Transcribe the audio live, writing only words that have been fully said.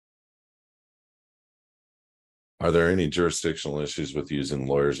Are there any jurisdictional issues with using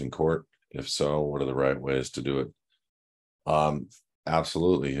lawyers in court? If so, what are the right ways to do it?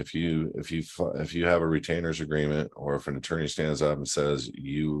 Absolutely. If you have a retainer's agreement, or if an attorney stands up and says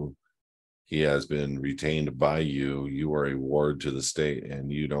he has been retained by you, you are a ward to the state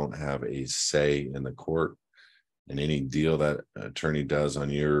and you don't have a say in the court, and any deal that attorney does on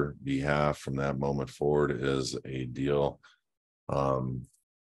your behalf from that moment forward is a deal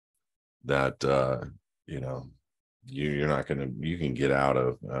that you know you're not going to, you can get out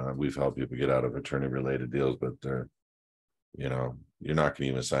of. We've helped people get out of attorney related deals, but they're, you're not going to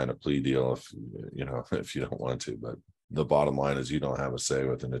even sign a plea deal if if you don't want to. But the bottom line is you don't have a say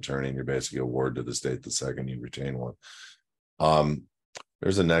with an attorney, and you're basically a ward to the state the second you retain one.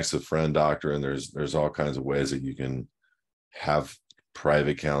 There's a next of friend doctrine. There's all kinds of ways that you can have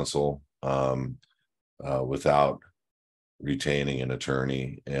private counsel without retaining an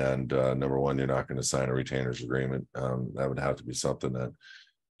attorney. And number one, you're not going to sign a retainer's agreement. That would have to be something that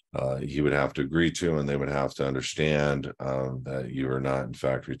he would have to agree to, and they would have to understand that you are not in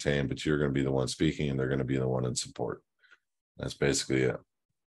fact retained, but you're going to be the one speaking and they're going to be the one in support. That's basically it.